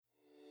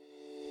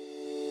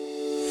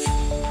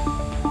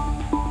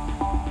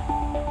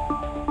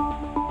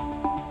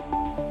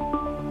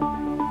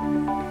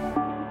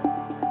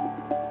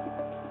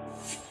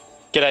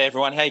G'day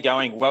everyone, how you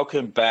going?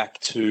 Welcome back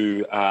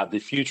to the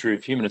Future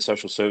of Human and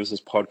Social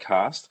Services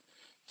podcast.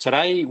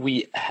 Today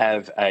we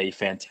have a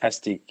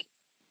fantastic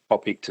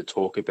topic to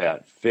talk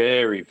about,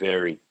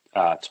 very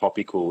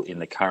topical in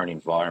the current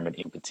environment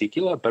in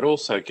particular, but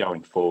also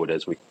going forward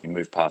as we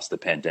move past the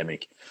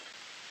pandemic.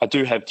 I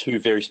do have two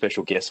very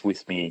special guests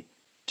with me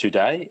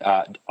today.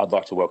 I'd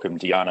like to welcome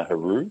Diana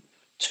Haru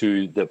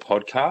to the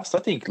podcast. I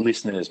think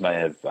listeners may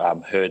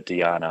have heard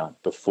Diana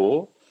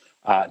before.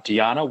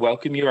 Diana,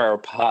 welcome. You are a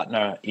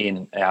partner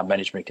in our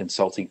management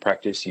consulting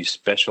practice. You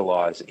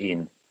specialise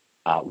in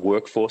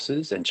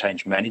workforces and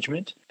change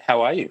management. How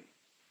are you?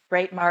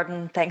 Great,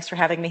 Martin. Thanks for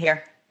having me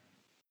here.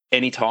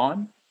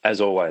 Anytime, as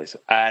always.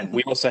 And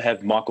we also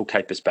have Michael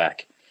Capus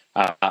back.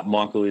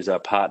 Michael is a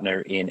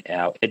partner in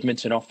our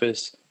Edmonton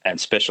office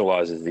and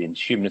specialises in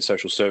human and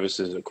social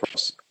services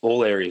across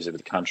all areas of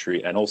the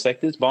country and all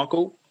sectors.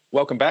 Michael,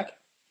 welcome back.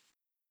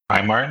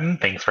 Hi, Martin.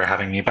 Thanks for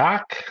having me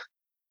back.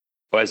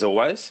 As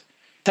always.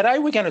 Today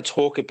we're going to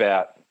talk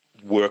about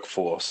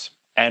workforce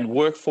and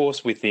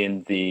workforce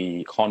within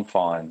the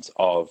confines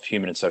of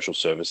human and social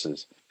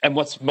services. And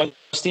what's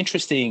most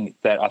interesting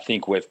that I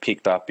think we've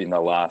picked up in the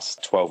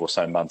last 12 or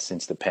so months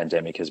since the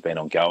pandemic has been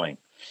ongoing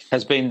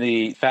has been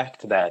the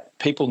fact that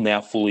people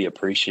now fully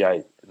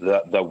appreciate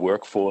the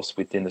workforce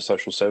within the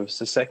social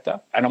services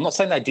sector. And I'm not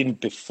saying they didn't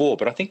before,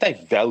 but I think they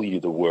value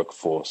the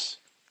workforce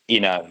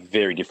in a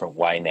very different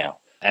way now.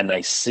 And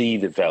they see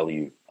the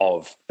value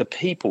of the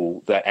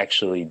people that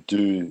actually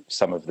do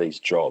some of these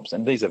jobs.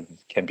 And these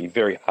can be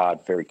very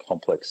hard, very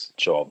complex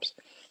jobs.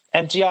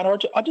 And Gianna,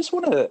 I just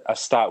want to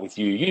start with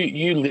you.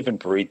 You live and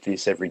breathe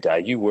this every day.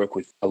 You work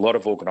with a lot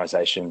of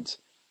organisations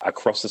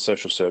across the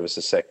social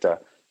services sector,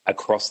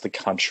 across the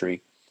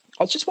country.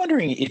 I was just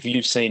wondering if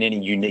you've seen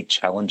any unique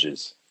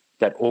challenges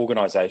that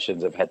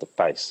organisations have had to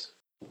face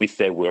with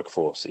their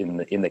workforce in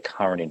the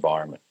current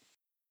environment.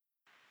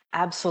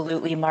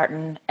 Absolutely,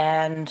 Martin.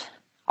 And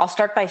I'll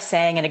start by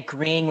saying and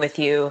agreeing with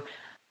you,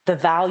 the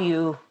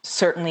value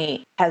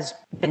certainly has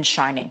been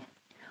shining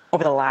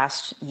over the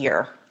last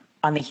year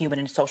on the human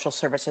and social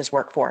services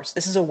workforce.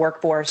 This is a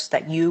workforce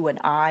that you and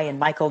I and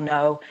Michael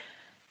know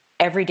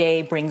every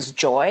day brings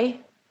joy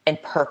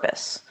and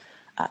purpose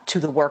to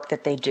the work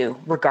that they do,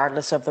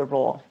 regardless of the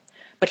role.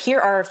 But here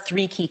are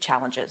three key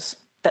challenges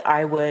that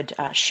I would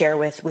share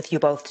with you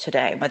both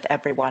today, with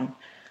everyone.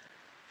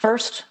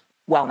 First,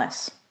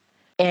 wellness.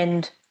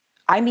 And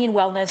I mean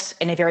wellness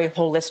in a very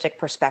holistic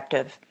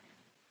perspective,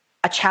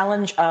 a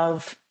challenge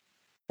of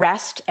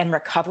rest and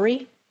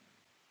recovery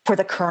for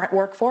the current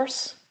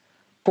workforce,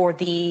 for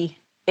the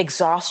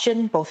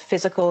exhaustion, both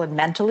physical and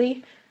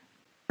mentally,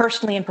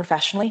 personally and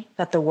professionally,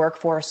 that the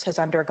workforce has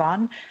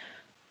undergone,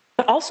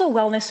 but also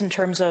wellness in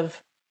terms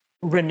of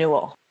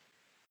renewal.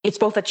 It's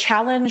both a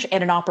challenge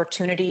and an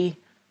opportunity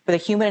for the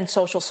human and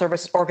social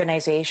service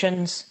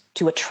organizations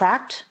to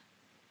attract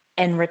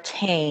and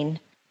retain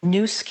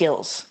new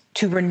skills,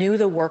 to renew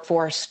the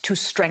workforce, to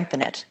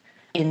strengthen it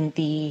in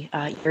the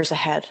years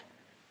ahead.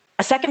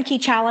 A second key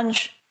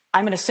challenge,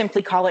 I'm going to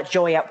simply call it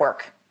joy at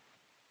work.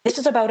 This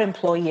is about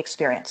employee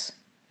experience,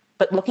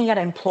 but looking at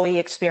employee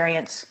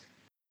experience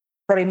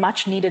from a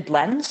much needed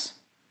lens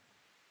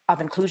of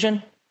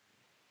inclusion,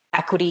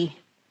 equity,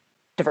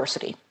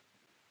 diversity.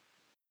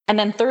 And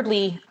then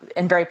thirdly,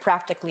 and very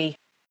practically,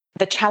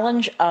 the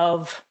challenge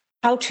of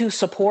how to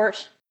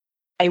support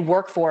a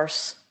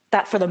workforce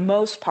that for the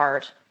most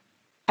part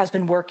has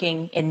been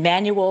working in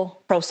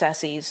manual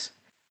processes,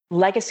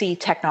 legacy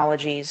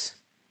technologies,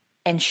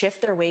 and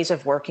shift their ways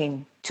of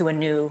working to a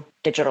new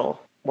digital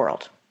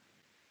world.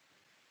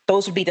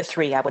 Those would be the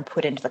three I would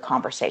put into the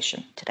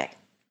conversation today.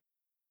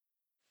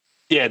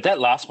 Yeah,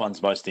 that last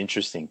one's most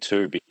interesting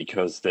too,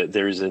 because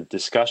there is a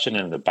discussion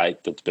and a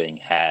debate that's being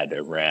had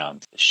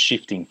around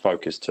shifting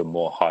focus to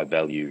more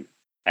high-value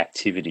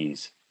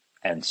activities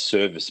and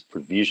service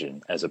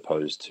provision as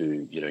opposed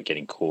to,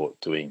 getting caught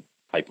doing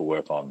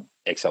paperwork on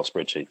Excel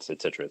spreadsheets,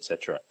 et cetera, et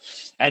cetera.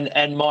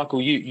 And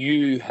Michael,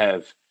 you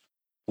have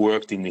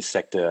worked in this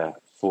sector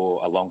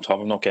for a long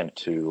time. I'm not going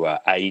to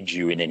age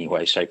you in any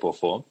way, shape or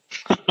form.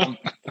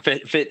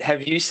 But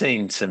have you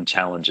seen some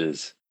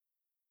challenges?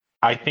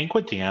 I think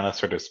what Deanna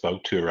sort of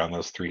spoke to around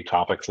those three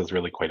topics is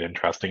really quite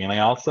interesting. And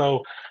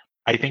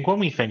I think when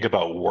we think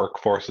about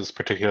workforces,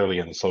 particularly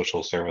in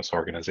social service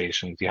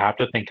organizations, you have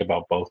to think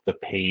about both the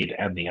paid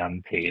and the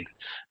unpaid,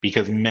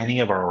 because many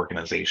of our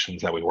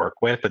organizations that we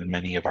work with and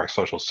many of our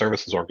social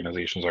services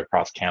organizations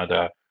across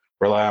Canada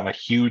rely on a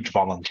huge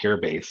volunteer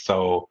base.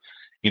 So,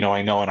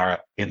 I know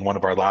in one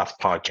of our last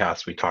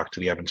podcasts, we talked to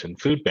the Edmonton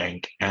Food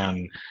Bank,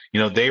 and,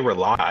 they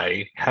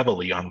rely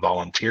heavily on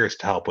volunteers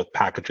to help with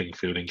packaging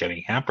food and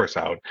getting hampers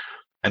out.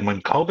 And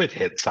when COVID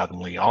hit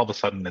suddenly, all of a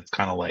sudden it's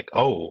kind of like,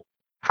 oh,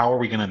 how are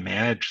we going to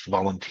manage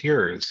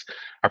volunteers?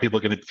 Are people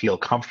going to feel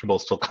comfortable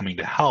still coming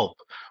to help?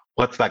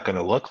 What's that going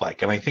to look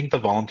like? And I think the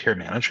volunteer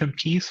management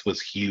piece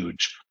was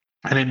huge.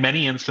 And in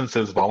many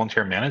instances,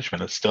 volunteer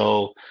management is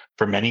still,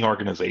 for many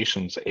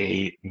organizations,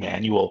 a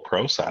manual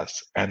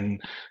process.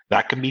 And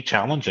that can be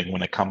challenging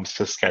when it comes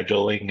to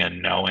scheduling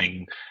and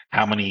knowing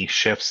how many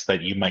shifts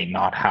that you might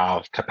not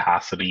have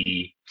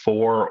capacity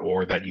for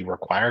or that you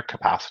require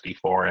capacity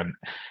for. And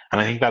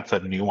I think that's a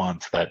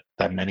nuance that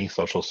many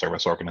social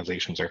service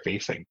organizations are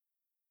facing.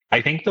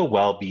 I think the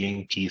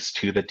well-being piece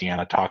too that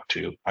Deanna talked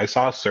to, I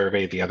saw a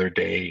survey the other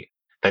day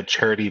that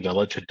Charity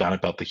Village had done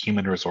about the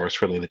human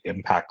resource related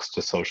impacts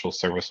to social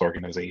service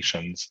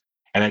organizations.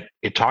 And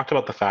it talked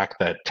about the fact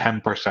that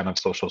 10% of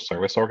social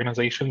service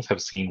organizations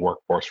have seen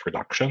workforce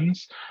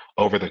reductions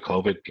over the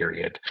COVID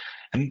period.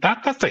 And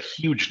that's a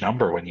huge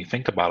number when you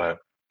think about it.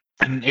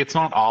 And it's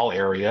not all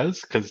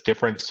areas, because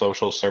different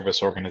social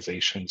service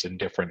organizations in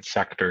different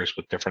sectors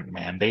with different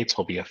mandates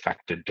will be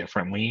affected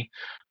differently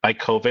by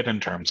COVID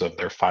in terms of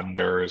their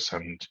funders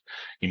and,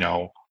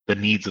 the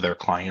needs of their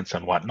clients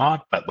and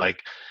whatnot. But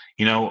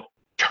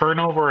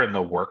turnover in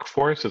the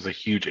workforce is a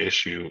huge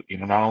issue,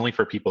 not only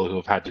for people who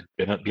have had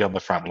to be on the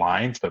front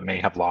lines, but may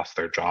have lost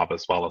their job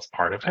as well as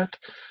part of it.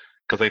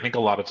 Because I think a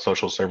lot of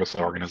social service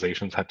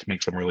organizations had to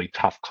make some really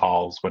tough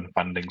calls when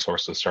funding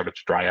sources started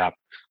to dry up.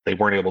 They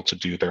weren't able to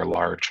do their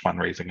large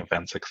fundraising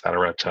events, et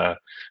cetera, to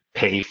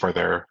pay for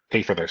their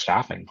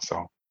staffing.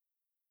 So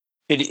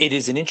it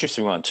is an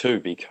interesting one too,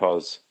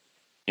 because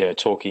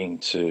talking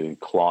to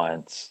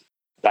clients,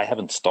 they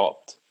haven't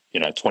stopped.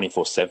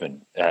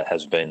 24/7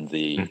 has been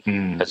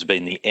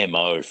the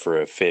MO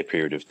for a fair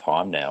period of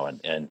time now,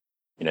 and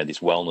this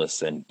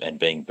wellness and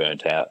being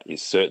burnt out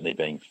is certainly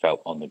being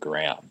felt on the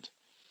ground.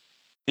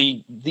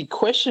 The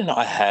question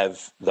I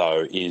have,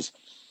 though, is,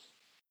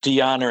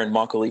 Deanna and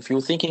Michael, if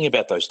you're thinking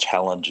about those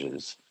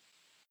challenges,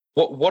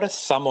 what are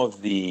some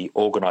of the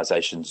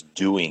organisations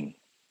doing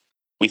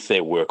with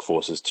their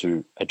workforces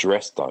to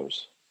address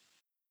those?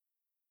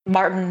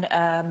 Martin,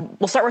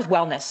 we'll start with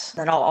wellness,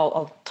 then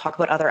I'll talk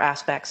about other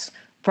aspects.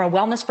 From a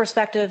wellness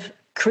perspective,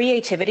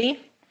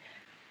 creativity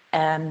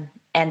and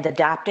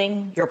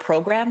adapting your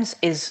programs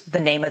is the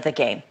name of the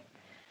game.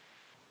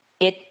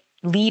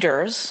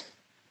 Leaders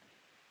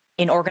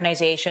in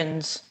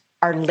organizations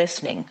are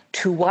listening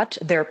to what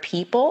their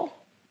people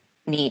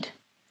need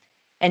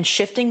and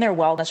shifting their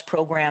wellness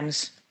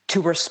programs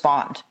to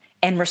respond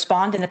in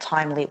a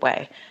timely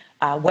way,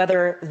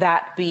 whether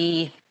that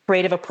be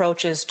creative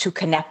approaches to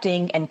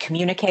connecting and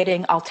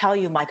communicating. I'll tell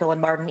you, Michael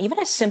and Martin, even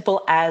as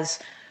simple as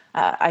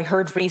I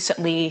heard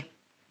recently,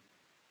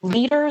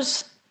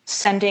 leaders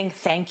sending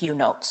thank you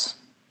notes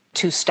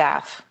to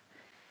staff,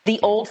 the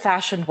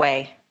old-fashioned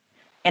way,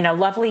 in a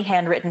lovely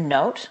handwritten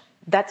note.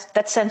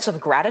 That sense of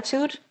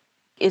gratitude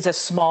is a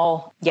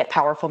small yet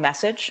powerful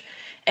message.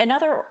 And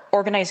other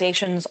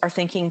organizations are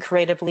thinking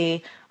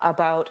creatively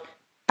about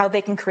how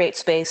they can create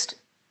space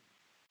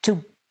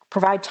to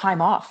provide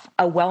time off,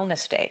 a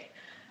wellness day,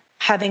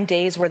 having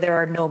days where there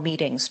are no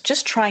meetings,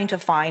 just trying to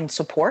find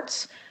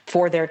supports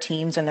for their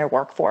teams and their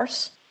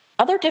workforce.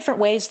 Other different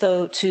ways,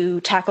 though,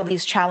 to tackle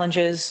these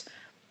challenges,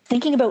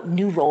 thinking about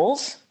new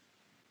roles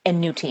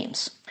and new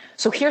teams.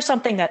 So here's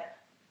something that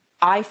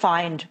I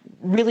find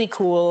really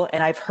cool,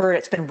 and I've heard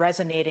it's been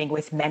resonating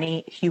with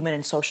many human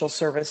and social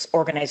service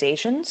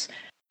organizations,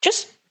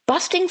 just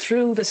busting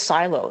through the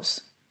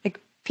silos.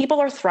 People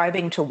are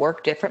thriving to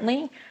work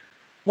differently.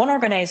 One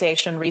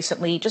organization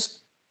recently just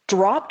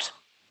dropped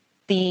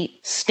the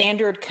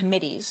standard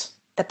committees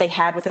that they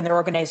had within their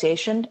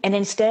organization and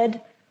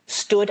instead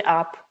stood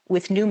up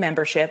with new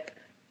membership,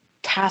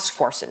 task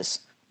forces,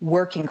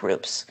 working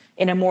groups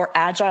in a more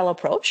agile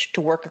approach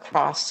to work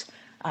across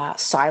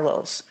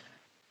silos.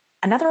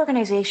 Another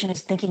organization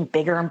is thinking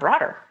bigger and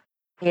broader.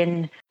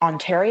 In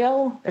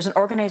Ontario, there's an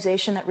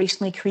organization that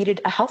recently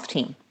created a health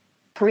team,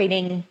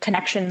 creating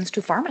connections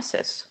to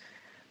pharmacists,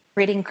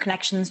 creating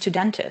connections to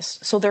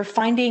dentists. So they're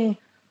finding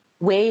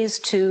ways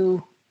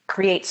to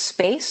create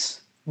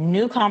space,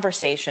 new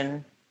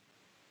conversation,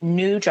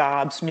 new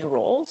jobs, new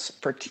roles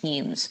for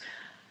teams.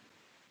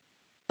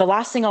 The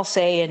last thing I'll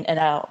say, and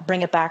I'll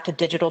bring it back to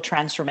digital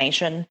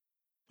transformation,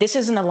 this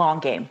isn't a long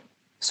game.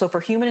 So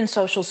for human and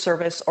social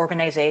service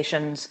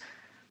organizations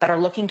that are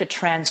looking to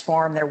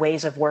transform their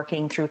ways of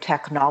working through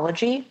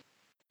technology,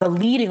 the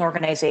leading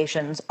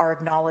organizations are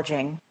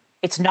acknowledging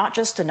it's not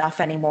just enough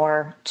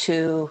anymore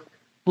to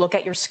look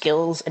at your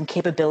skills and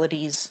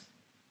capabilities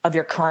of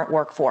your current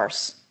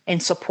workforce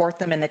and support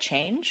them in the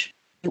change.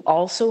 You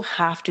also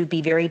have to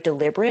be very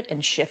deliberate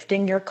in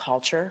shifting your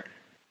culture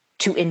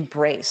to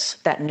embrace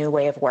that new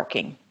way of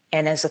working.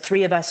 And as the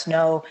three of us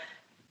know,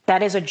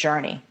 that is a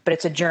journey, but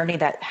it's a journey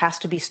that has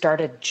to be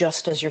started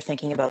just as you're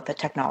thinking about the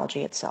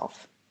technology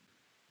itself.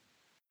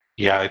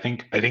 Yeah, I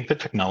think the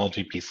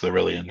technology piece is a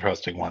really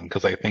interesting one,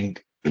 because I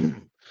think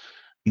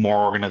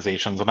more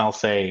organizations, and I'll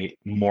say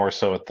more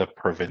so at the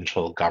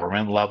provincial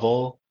government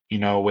level,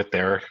 with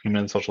their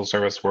human and social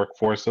service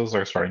workforces,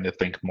 are starting to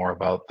think more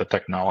about the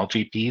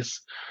technology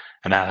piece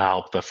and how to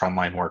help the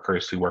frontline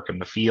workers who work in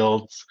the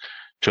fields,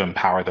 to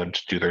empower them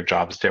to do their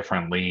jobs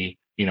differently,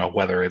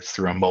 whether it's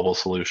through a mobile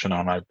solution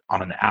on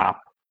an app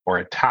or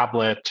a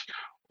tablet,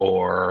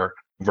 or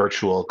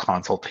virtual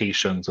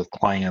consultations with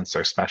clients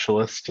or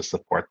specialists to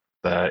support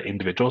the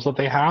individuals that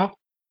they have.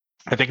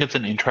 I think it's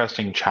an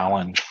interesting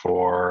challenge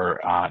for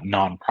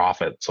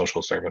nonprofit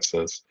social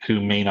services who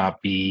may not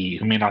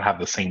have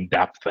the same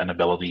depth and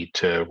ability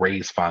to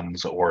raise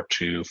funds or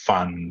to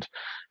fund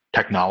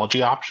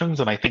technology options.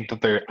 And I think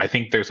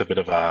there's a bit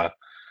of a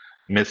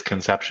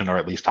misconception, or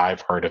at least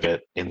I've heard of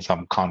it in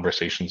some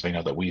conversations I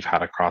know that we've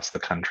had across the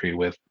country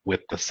with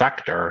the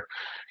sector,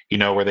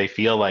 where they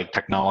feel like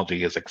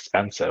technology is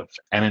expensive.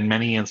 And in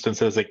many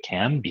instances it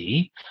can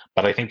be,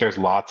 but I think there's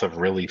lots of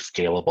really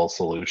scalable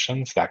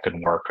solutions that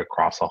can work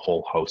across a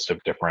whole host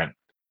of different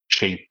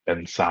shape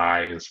and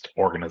sized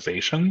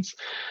organizations,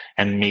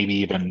 and maybe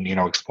even,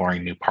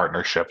 exploring new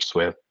partnerships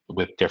with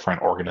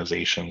different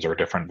organizations or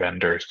different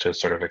vendors to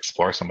sort of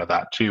explore some of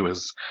that too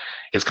is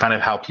kind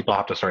of how people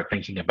have to start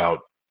thinking about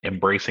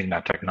embracing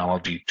that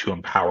technology to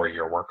empower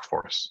your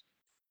workforce.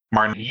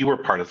 Martin, you were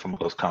part of some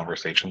of those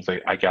conversations.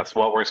 I guess,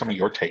 what were some of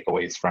your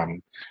takeaways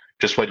from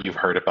just what you've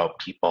heard about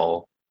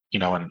people,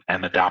 and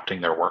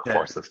adapting their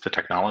workforces to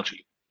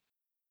technology?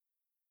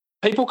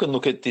 People can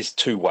look at this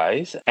two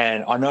ways.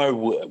 And I know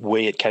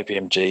we at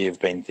KPMG have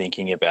been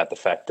thinking about the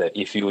fact that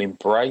if you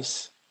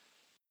embrace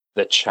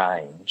the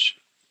change,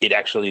 it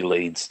actually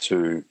leads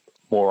to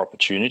more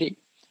opportunity,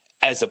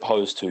 as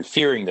opposed to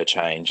fearing the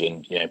change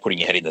and, putting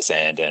your head in the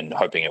sand and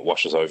hoping it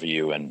washes over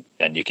you and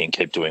you can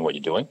keep doing what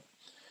you're doing.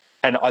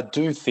 And I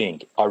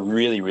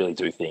really, really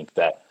do think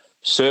that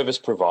service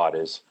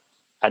providers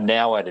are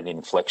now at an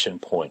inflection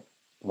point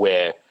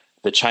where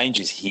the change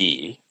is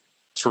here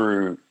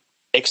through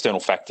external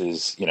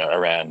factors,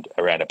 around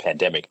a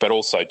pandemic, but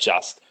also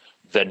just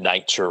the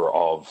nature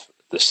of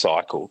the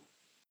cycle.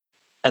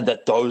 And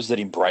that those that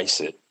embrace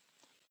it,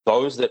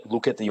 those that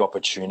look at the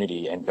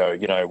opportunity and go,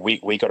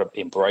 we got to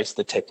embrace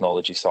the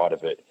technology side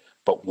of it.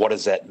 But what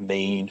does that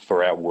mean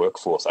for our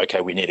workforce? Okay,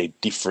 we need a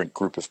different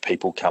group of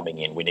people coming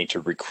in. We need to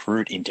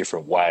recruit in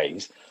different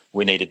ways.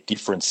 We need a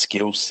different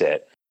skill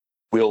set.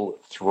 We'll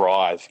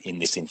thrive in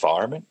this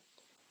environment.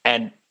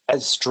 And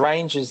as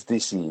strange as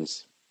this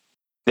is,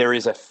 there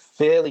is a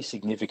fairly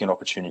significant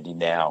opportunity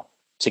now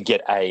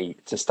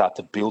to start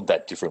to build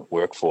that different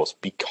workforce,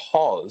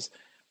 because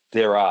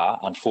there are,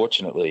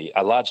 unfortunately,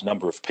 a large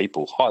number of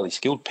people, highly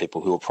skilled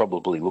people, who are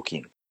probably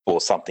looking for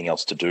something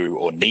else to do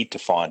or need to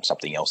find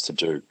something else to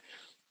do.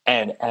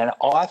 And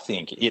I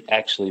think it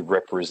actually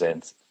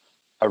represents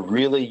a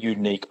really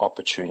unique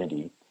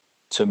opportunity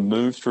to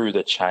move through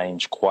the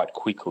change quite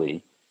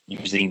quickly,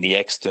 using the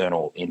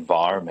external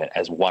environment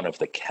as one of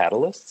the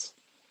catalysts.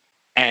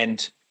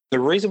 And the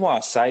reason why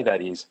I say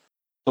that is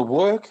the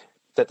work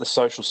that the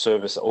social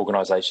service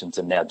organisations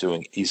are now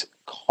doing is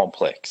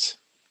complex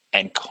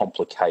and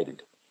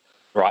complicated,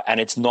 right?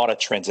 And it's not a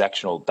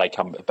transactional,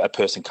 a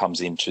person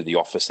comes into the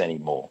office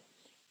anymore.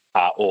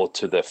 Or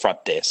to the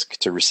front desk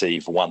to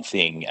receive one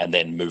thing and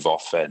then move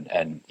off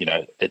and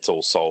it's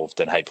all solved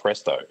and hey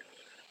presto.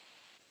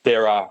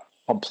 There are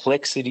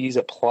complexities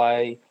at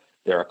play,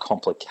 there are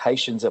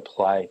complications at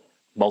play,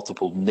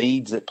 multiple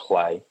needs at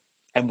play,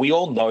 and we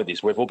all know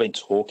this. We've all been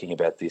talking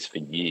about this for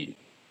years,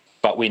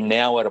 but we're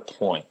now at a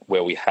point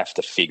where we have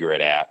to figure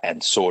it out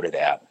and sort it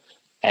out.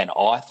 And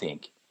I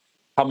think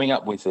coming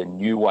up with a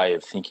new way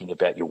of thinking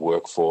about your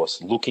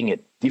workforce, looking at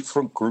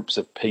different groups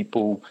of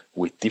people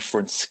with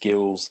different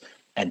skills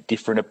and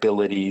different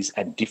abilities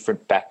and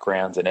different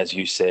backgrounds, and as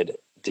you said,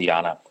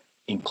 Deanna,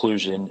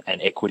 inclusion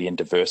and equity and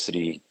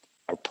diversity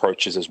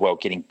approaches as well,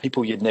 getting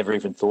people you'd never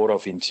even thought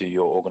of into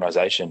your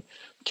organisation,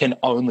 can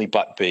only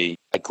but be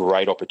a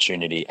great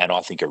opportunity and I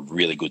think a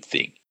really good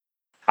thing.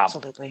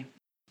 Absolutely.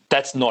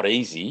 That's not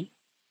easy.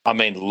 I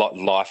mean,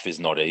 life is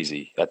not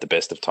easy at the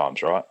best of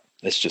times, right?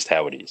 That's just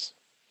how it is.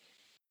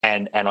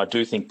 And I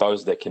do think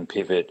those that can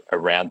pivot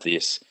around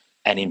this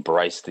and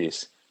embrace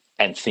this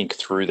and think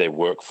through their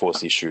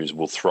workforce issues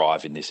will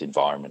thrive in this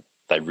environment.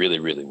 They really,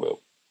 really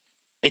will.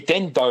 It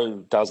then, though,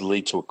 does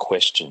lead to a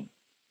question,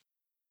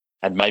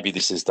 and maybe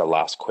this is the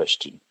last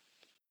question,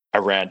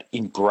 around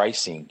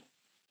embracing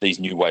these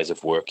new ways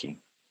of working.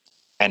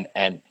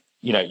 And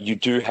you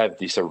do have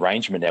this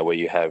arrangement now where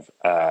you have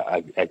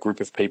a group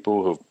of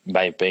people who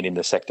may have been in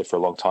the sector for a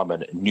long time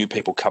and new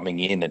people coming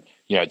in and,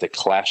 the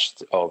clash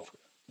of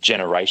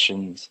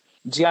generations.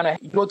 Deanna,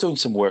 you're doing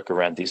some work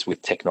around this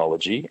with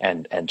technology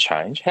and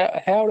change.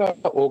 How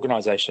do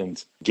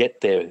organisations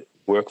get their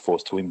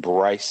workforce to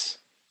embrace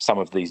some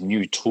of these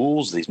new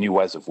tools, these new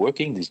ways of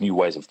working, these new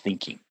ways of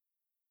thinking?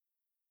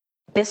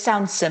 This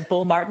sounds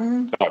simple,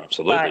 Martin. Oh,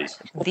 absolutely.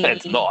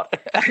 It's not.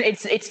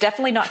 It's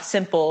definitely not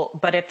simple,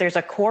 but if there's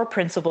a core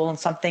principle and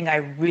something I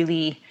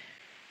really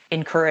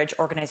encourage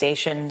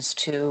organizations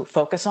to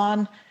focus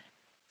on,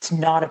 it's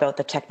not about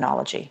the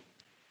technology.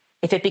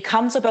 If it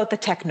becomes about the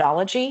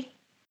technology,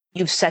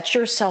 you've set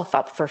yourself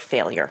up for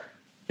failure.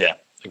 Yeah,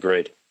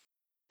 agreed.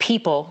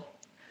 People,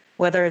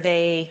 whether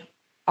they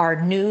are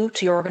new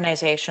to your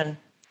organization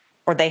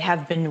or they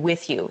have been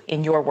with you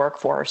in your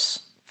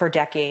workforce for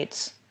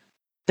decades,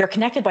 they're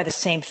connected by the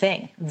same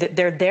thing.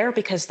 They're there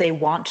because they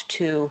want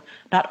to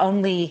not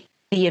only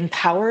be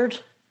empowered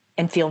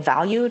and feel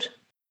valued,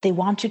 they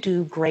want to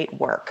do great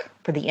work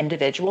for the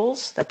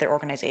individuals that their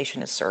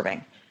organization is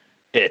serving.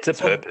 Yeah, it's a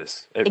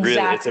purpose.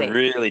 It's a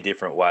really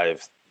different way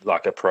of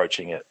like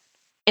approaching it.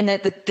 And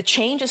the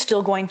change is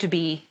still going to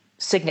be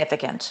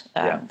significant.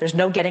 There's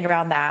no getting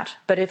around that.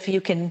 But if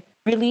you can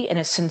really, in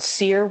a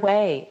sincere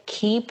way,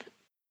 keep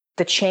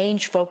the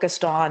change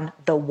focused on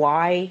the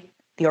why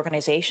the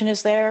organization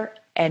is there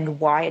and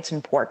why it's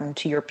important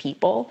to your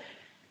people,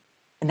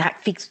 and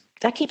that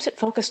keeps it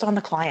focused on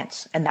the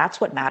clients, and that's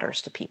what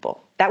matters to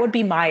people. That would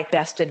be my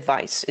best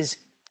advice: is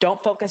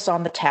don't focus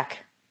on the tech,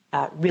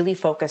 really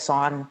focus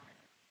on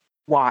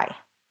why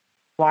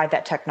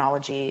that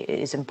technology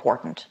is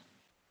important.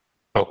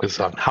 Focus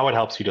on how it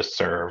helps you to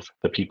serve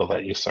the people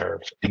that you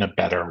serve in a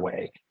better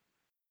way,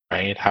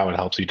 right? How it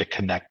helps you to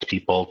connect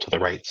people to the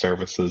right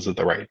services at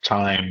the right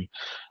time.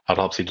 How it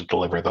helps you to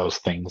deliver those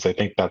things. I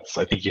think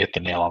you hit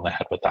the nail on the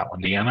head with that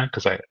one, Deanna,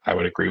 because I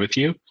would agree with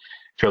you.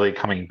 It's really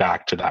coming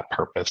back to that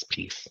purpose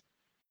piece.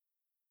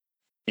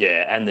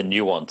 Yeah, and the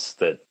nuance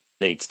that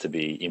needs to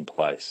be in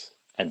place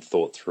and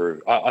thought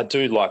through. I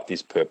do like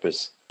this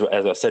purpose.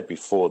 As I said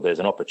before, there's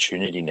an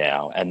opportunity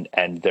now,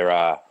 and there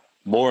are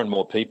more and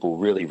more people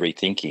really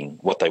rethinking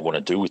what they want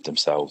to do with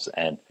themselves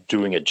and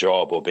doing a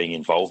job or being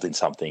involved in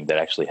something that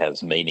actually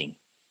has meaning.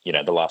 You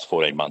know, the last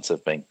 14 months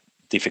have been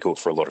difficult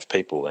for a lot of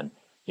people, and,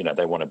 you know,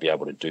 they want to be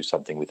able to do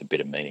something with a bit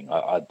of meaning.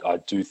 I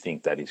do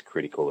think that is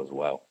critical as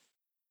well.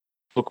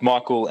 Look,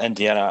 Michael and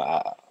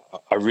Deanna,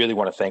 I really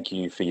want to thank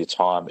you for your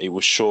time. It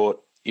was short.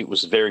 It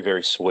was very,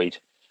 very sweet.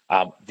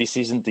 This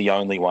isn't the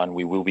only one.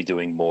 We will be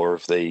doing more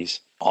of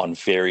these on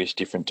various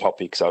different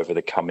topics over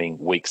the coming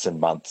weeks and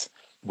months.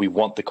 We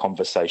want the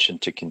conversation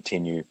to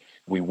continue.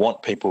 We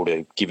want people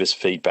to give us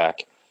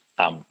feedback,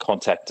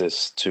 contact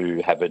us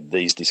to have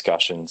these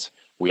discussions.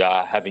 We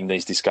are having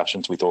these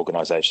discussions with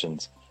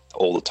organisations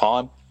all the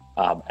time,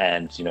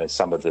 and, you know,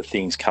 some of the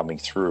things coming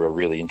through are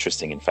really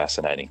interesting and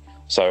fascinating.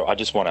 So I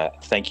just want to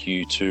thank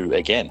you two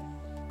again.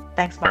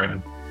 Thanks,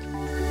 Martin.